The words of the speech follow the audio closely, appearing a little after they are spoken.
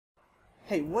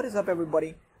Hey, what is up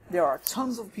everybody? There are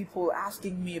tons of people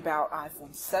asking me about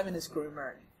iPhone 7 screen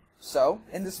mirroring. So,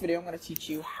 in this video I'm going to teach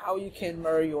you how you can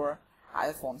mirror your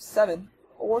iPhone 7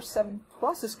 or 7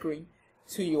 Plus screen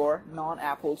to your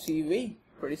non-Apple TV.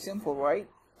 Pretty simple, right?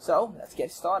 So, let's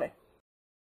get started.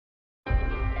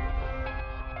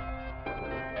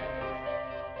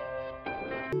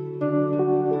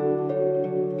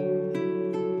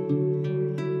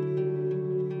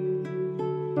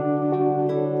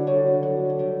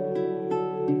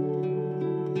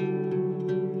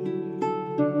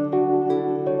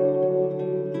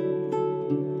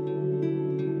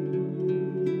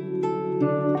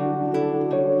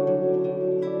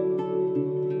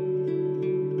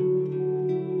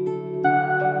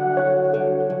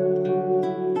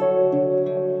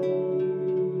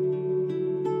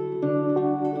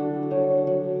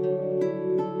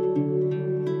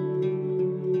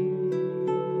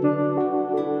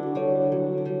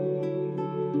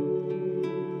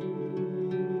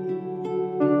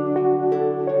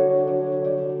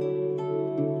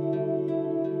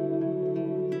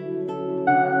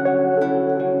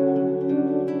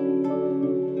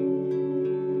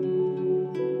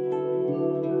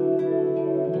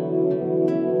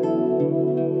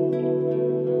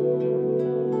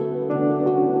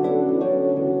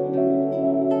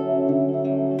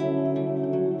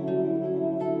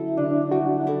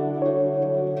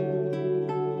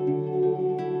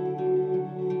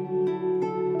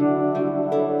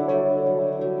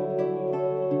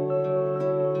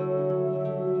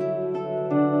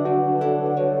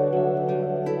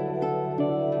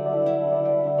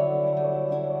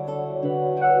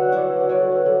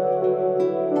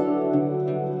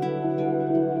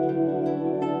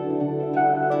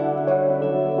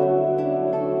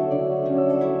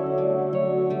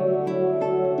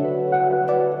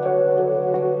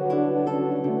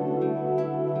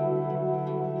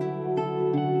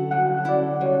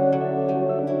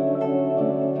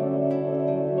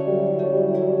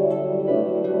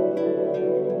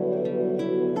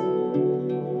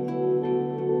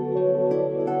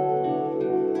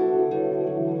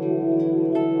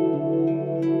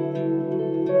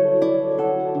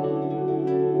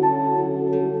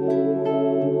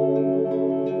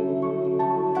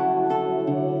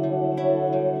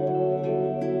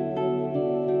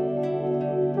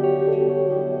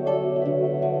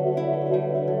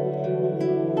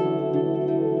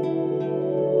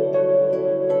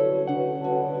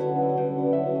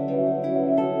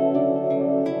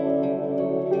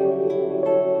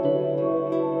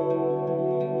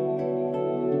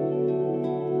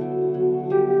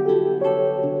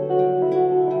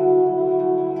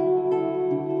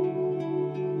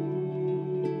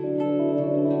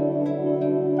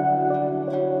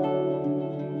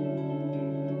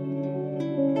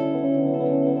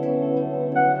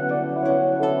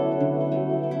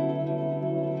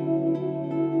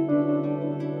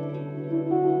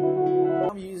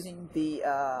 I'm using the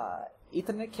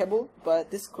Ethernet cable,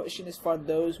 but this question is for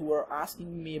those who are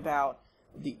asking me about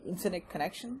the internet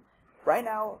connection. Right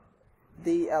now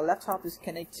the laptop is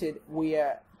connected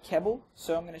via cable,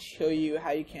 so I'm going to show you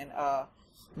how you can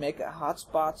make a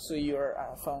hotspot so your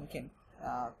phone can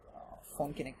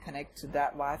connect to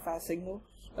that Wi-Fi signal.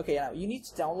 Okay, now you need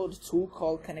to download a tool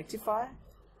called Connectify,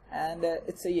 and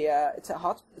it's a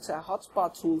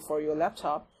hotspot tool for your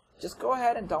laptop. Just go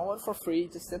ahead and download for free.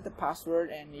 Just set the password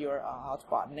and your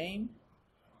hotspot name,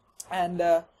 and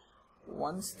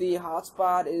once the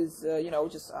hotspot is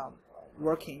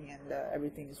working and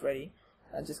everything is ready,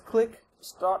 just click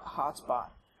Start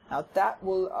Hotspot. Now that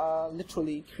will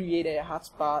literally create a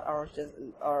hotspot,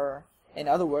 or in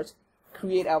other words,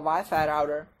 create a Wi-Fi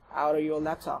router out of your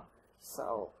laptop.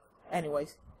 So,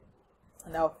 anyways,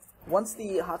 now once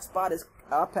the hotspot is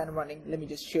up and running, let me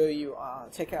just show you.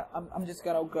 I'm just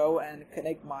gonna go and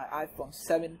connect my iPhone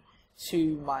 7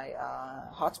 to my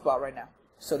hotspot right now,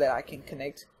 so that I can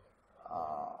connect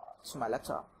to my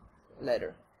laptop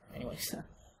later. Anyways,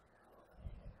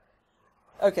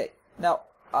 okay. Now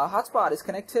hotspot is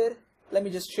connected. Let me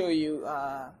just show you.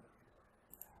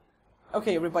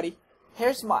 Okay, everybody.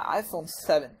 Here's my iPhone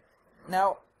 7.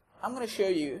 Now I'm gonna show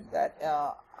you that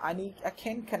I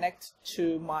can connect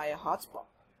to my hotspot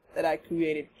that I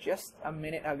created just a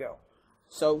minute ago.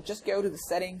 So just go to the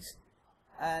settings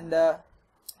and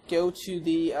go to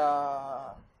the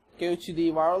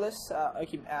wireless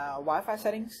Wi-Fi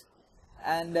settings,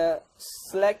 and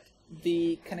select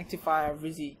the Connectify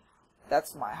Risi.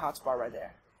 That's my hotspot right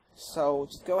there. So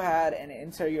just go ahead and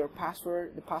enter your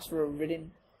password, the password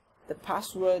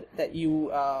that you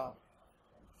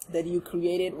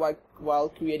created while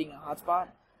creating a hotspot.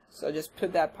 So just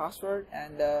put that password,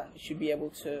 and you should be able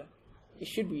to. It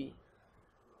should be.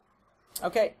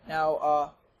 Okay,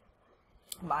 now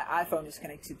my iPhone is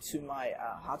connected to my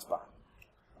hotspot.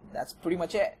 That's pretty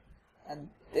much it. And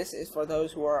this is for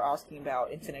those who are asking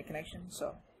about internet connection.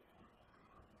 So,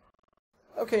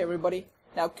 okay, everybody.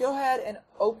 Now go ahead and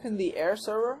open the Air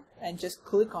server and just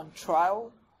click on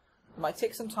trial. It might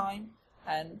take some time,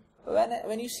 and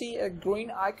when you see a green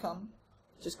icon,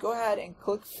 just go ahead and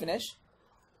click finish,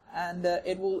 and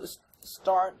it will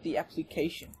start the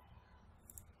application.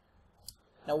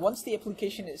 Now once the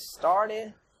application is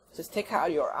started, just take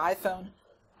out your iPhone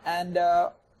and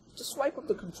just swipe up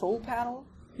the control panel.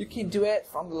 You can do it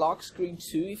from the lock screen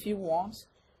too if you want,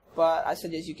 but I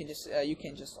suggest you can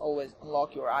just always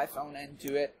unlock your iPhone and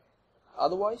do it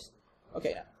otherwise.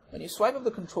 Okay, now when you swipe up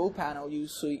the control panel, you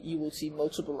will see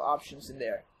multiple options in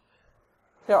there.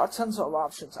 There are tons of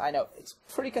options. I know it's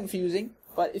pretty confusing,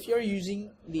 but if you're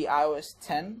using the iOS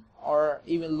 10 or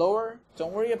even lower,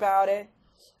 don't worry about it.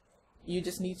 You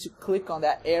just need to click on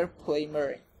that Airplay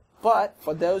Mirroring. But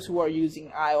for those who are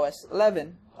using iOS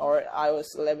 11 or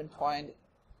iOS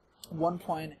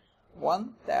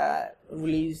 11.1.1 that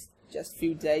released just a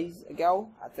few days ago,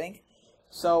 I think.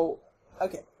 So,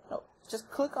 okay, no, just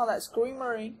click on that screen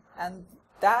mirroring, and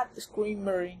that screen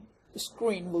mirroring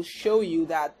screen will show you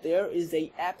that there is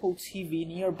a Apple TV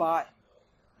nearby.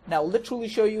 Now, literally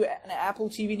show you an Apple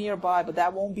TV nearby, but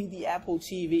that won't be the Apple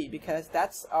TV, because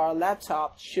that's our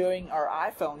laptop showing our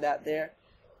iPhone that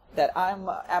I'm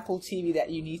Apple TV that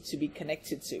you need to be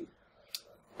connected to.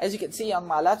 As you can see on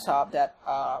my laptop, that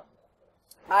my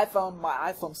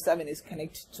iPhone 7 is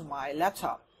connected to my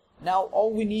laptop. Now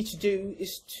all we need to do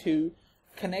is to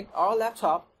connect our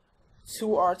laptop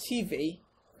to our TV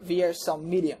via some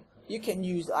medium. You can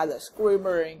use either screen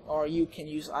mirroring, or you can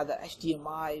use either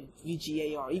HDMI,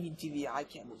 VGA, or even DVI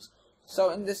cables. So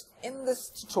in this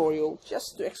tutorial,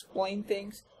 just to explain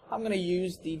things, I'm gonna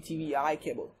use the DVI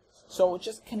cable. So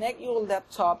just connect your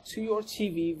laptop to your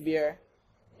TV via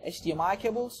HDMI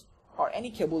cables or any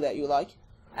cable that you like,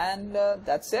 and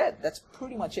that's it. That's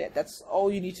pretty much it. That's all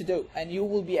you need to do, and you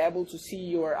will be able to see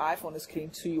your iPhone screen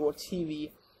to your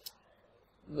TV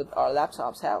with our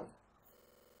laptop's help.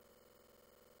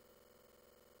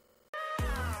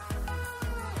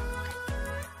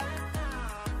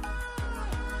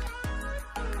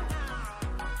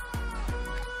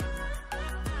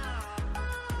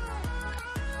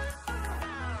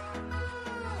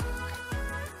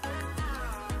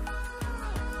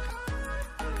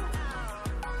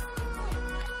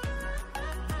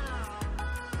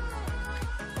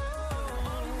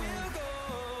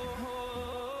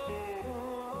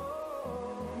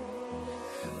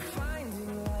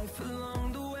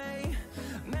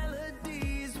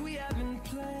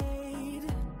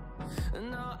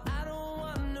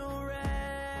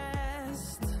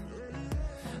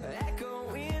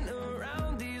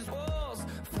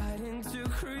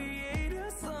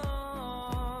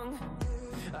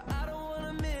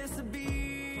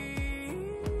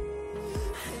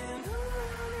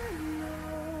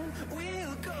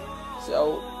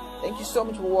 So thank you so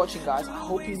much for watching, guys. I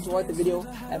hope you enjoyed the video,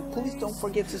 and please don't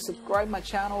forget to subscribe my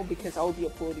channel, because I will be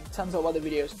uploading tons of other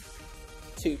videos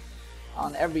too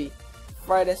on every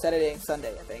Friday, Saturday, and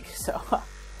Sunday, I think. So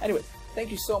anyways,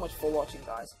 thank you so much for watching,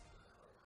 guys.